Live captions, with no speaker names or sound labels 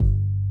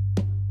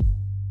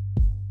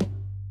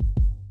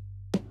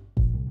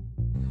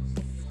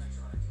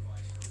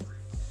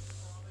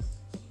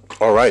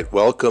All right,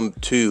 welcome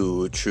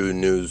to True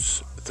News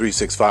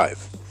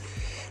 365.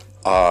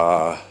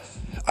 I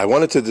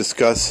wanted to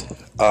discuss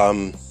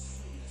what's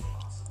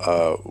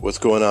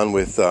going on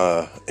with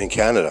in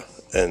Canada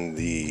and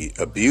the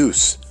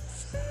abuse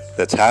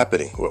that's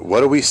happening.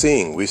 What are we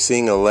seeing? We're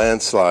seeing a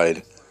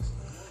landslide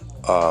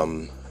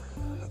of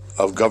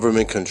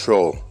government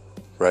control,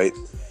 right?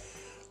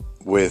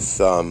 With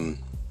with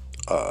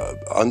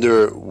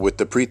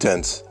the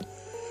pretense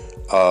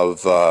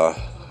of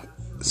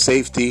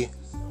safety,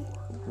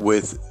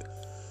 with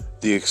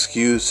the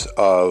excuse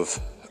of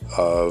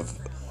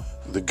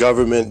the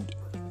government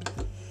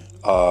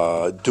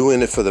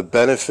doing it for the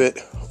benefit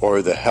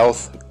or the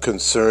health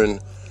concern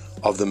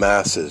of the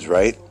masses,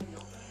 right?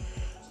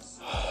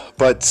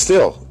 But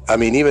still, I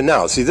mean, even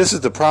now, see, this is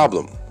the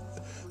problem.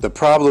 The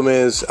problem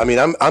is, I mean,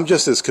 I'm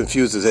just as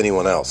confused as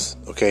anyone else,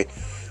 okay?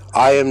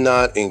 I am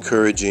not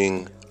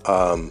encouraging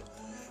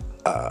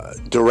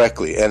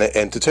directly,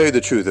 and to tell you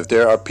the truth, if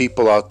there are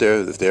people out there,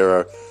 if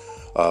there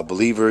are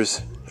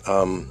believers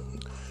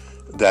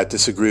that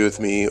disagree with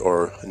me,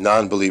 or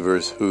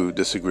non-believers who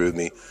disagree with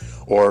me,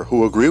 or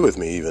who agree with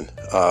me even,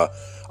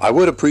 I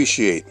would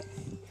appreciate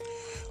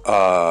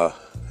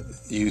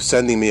you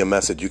sending me a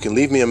message. You can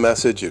leave me a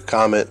message, a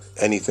comment,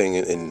 anything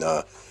in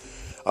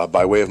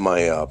by way of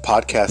my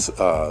podcast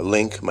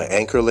link, my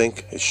anchor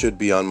link. It should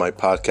be on my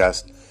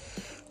podcast.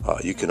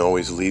 You can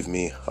always leave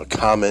me a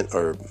comment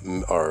or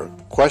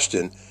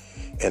question,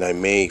 and I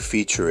may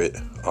feature it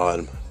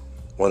on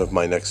one of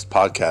my next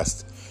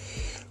podcasts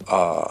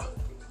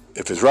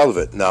if it's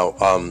relevant. Now,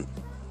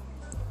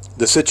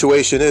 the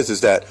situation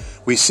is that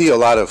we see a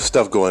lot of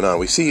stuff going on.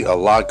 We see a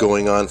lot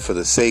going on for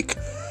the sake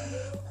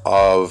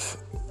of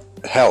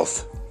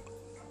health,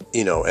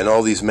 and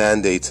all these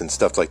mandates and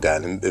stuff like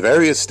that. And the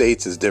various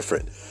states is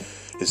different.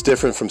 It's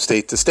different from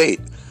state to state.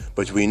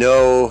 But we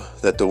know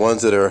that the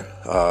ones that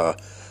are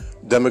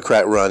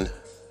Democrat run,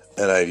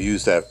 and I've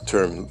used that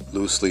term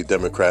loosely,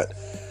 Democrat,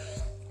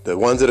 the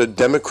ones that are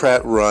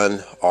Democrat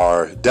run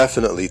are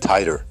definitely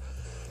tighter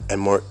and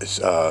more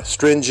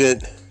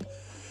stringent.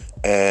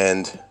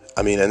 And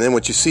then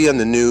what you see on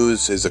the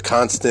news is a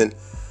constant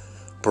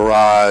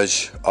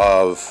barrage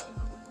of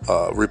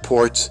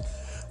reports.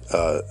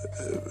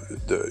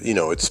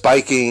 It's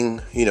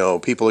spiking.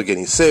 People are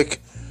getting sick,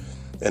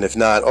 and if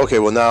not, okay,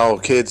 well, now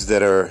kids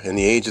that are in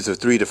the ages of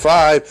 3 to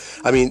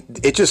 5.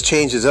 It just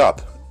changes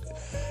up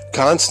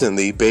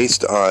constantly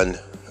based on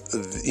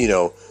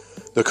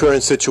the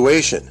current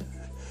situation.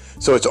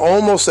 So it's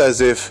almost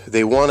as if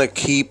they want to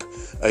keep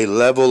a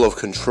level of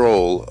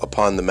control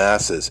upon the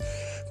masses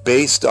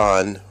based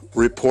on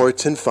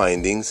reports and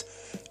findings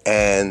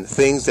and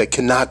things that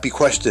cannot be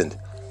questioned.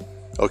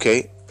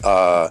 Okay?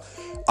 I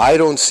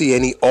don't see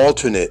any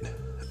alternate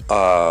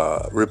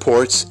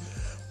reports.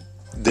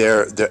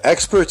 The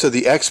experts are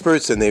the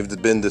experts, and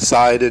they've been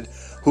decided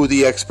who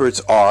the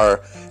experts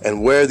are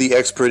and where the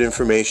expert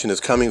information is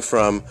coming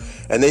from.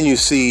 And then you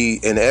see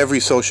in every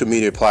social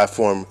media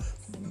platform,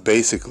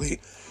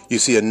 basically, you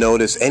see a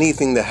notice,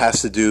 anything that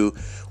has to do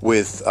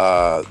with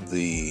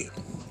the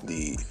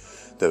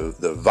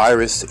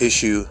virus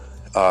issue,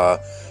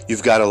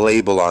 you've got a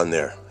label on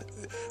there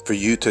for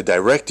you to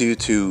direct you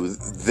to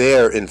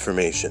their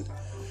information,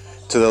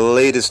 to the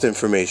latest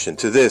information,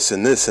 to this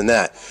and this and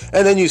that.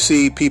 And then you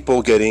see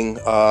people getting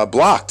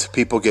blocked,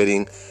 people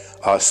getting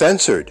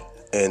censored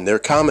in their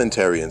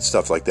commentary and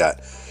stuff like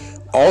that.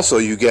 Also,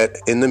 you get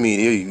in the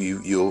media,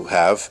 you'll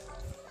have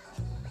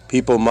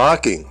people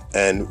mocking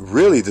and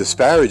really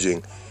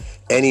disparaging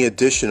any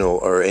additional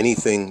or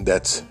anything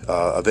that's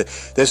of it.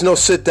 There's no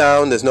sit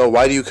down. There's no,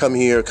 why do you come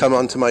here? Come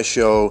onto my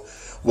show.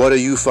 What are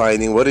you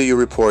finding? What are your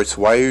reports?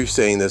 Why are you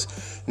saying this?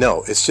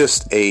 No, it's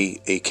just a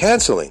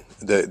canceling.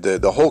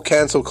 The whole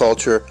cancel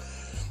culture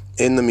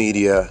in the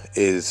media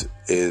is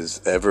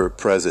ever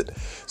present.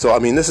 So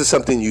this is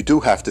something you do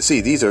have to see.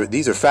 These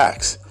are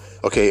facts,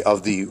 okay,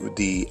 of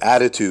the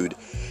attitude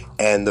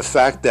and the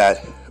fact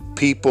that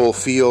people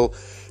feel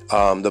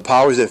the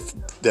powers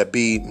that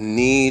be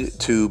need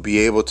to be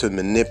able to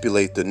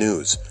manipulate the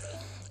news.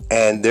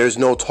 And there's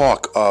no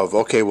talk of,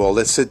 okay, well,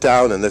 let's sit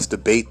down and let's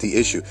debate the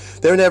issue.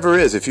 There never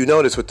is. If you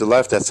notice with the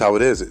left, that's how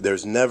it is.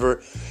 There's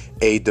never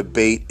a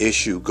debate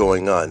issue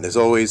going on. There's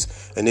always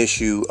an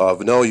issue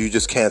of, no, you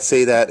just can't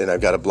say that, and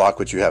I've got to block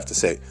what you have to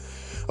say.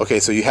 Okay,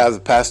 so you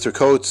have Pastor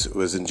Coates, who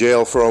was in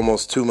jail for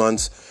almost 2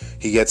 months.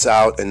 He gets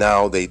out, and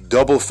now they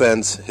double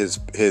fence his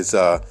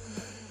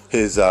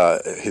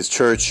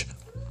church.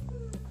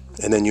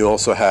 And then you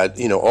also had,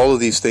 all of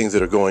these things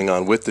that are going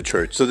on with the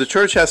church. So the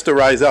church has to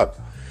rise up.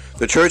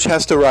 The church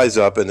has to rise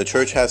up, and the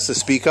church has to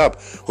speak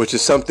up, which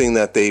is something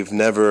that they've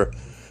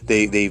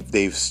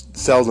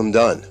seldom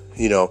done.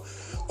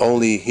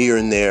 Only here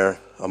and there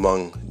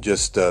among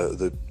just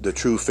the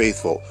true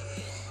faithful.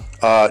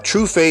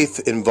 True faith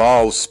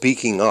involves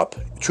speaking up.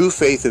 True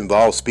faith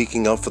involves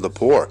speaking up for the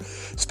poor,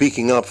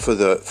 speaking up for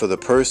the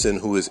person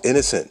who is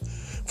innocent,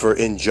 for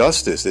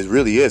injustice. It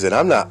really is. And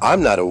I'm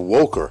not a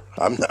woker.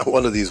 I'm not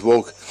one of these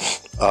woke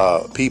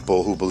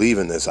people who believe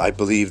in this. I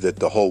believe that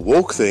the whole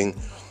woke thing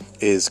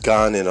is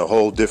gone in a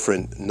whole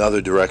different,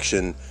 another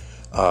direction.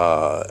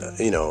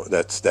 That's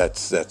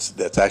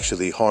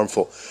actually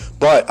harmful.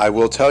 But I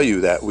will tell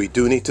you that we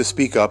do need to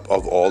speak up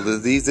of all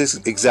of these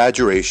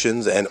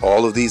exaggerations and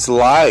all of these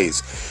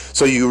lies.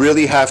 So we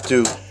really have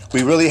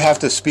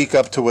to speak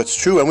up to what's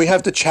true, and we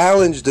have to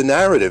challenge the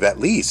narrative at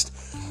least.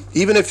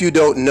 Even if you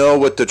don't know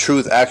what the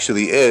truth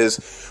actually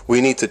is,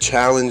 we need to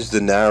challenge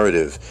the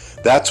narrative.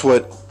 That's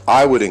what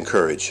I would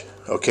encourage.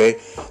 Okay?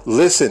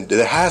 Listen,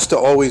 there has to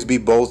always be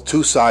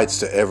two sides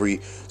to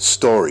every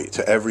story,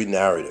 to every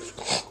narrative.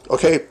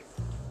 Okay?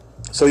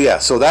 So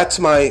that's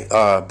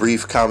my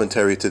brief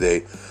commentary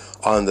today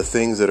on the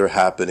things that are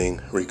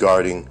happening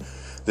regarding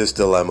this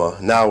dilemma.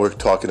 Now we're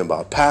talking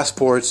about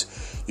passports.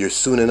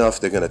 Soon enough,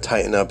 they're going to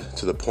tighten up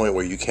to the point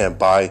where you can't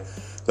buy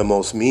the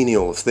most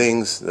menial of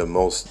things, the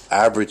most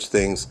average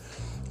things,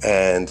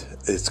 and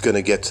it's going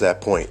to get to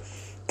that point.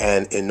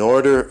 And in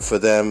order for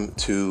them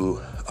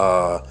to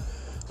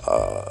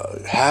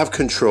have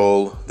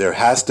control, there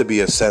has to be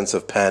a sense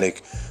of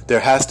panic. There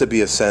has to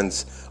be a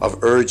sense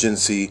of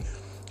urgency.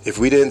 If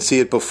we didn't see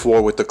it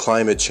before with the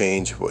climate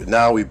change,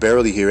 now we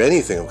barely hear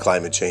anything of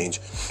climate change.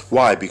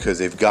 Why? Because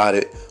they've got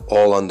it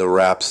all under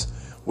wraps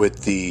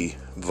with the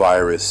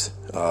virus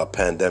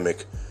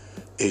pandemic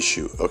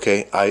issue.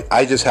 Okay,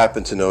 I just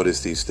happen to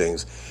notice these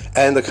things,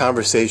 and the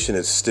conversation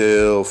is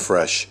still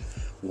fresh.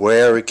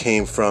 Where it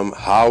came from,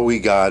 how we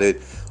got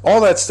it,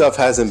 all that stuff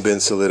hasn't been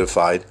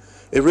solidified.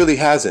 It really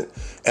hasn't.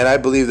 And I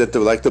believe that,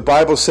 like the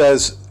Bible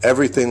says,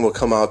 everything will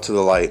come out to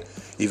the light.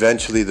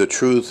 Eventually, the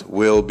truth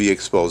will be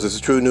exposed. This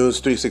is True News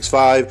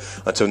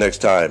 365. Until next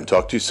time,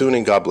 talk to you soon,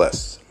 and God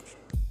bless.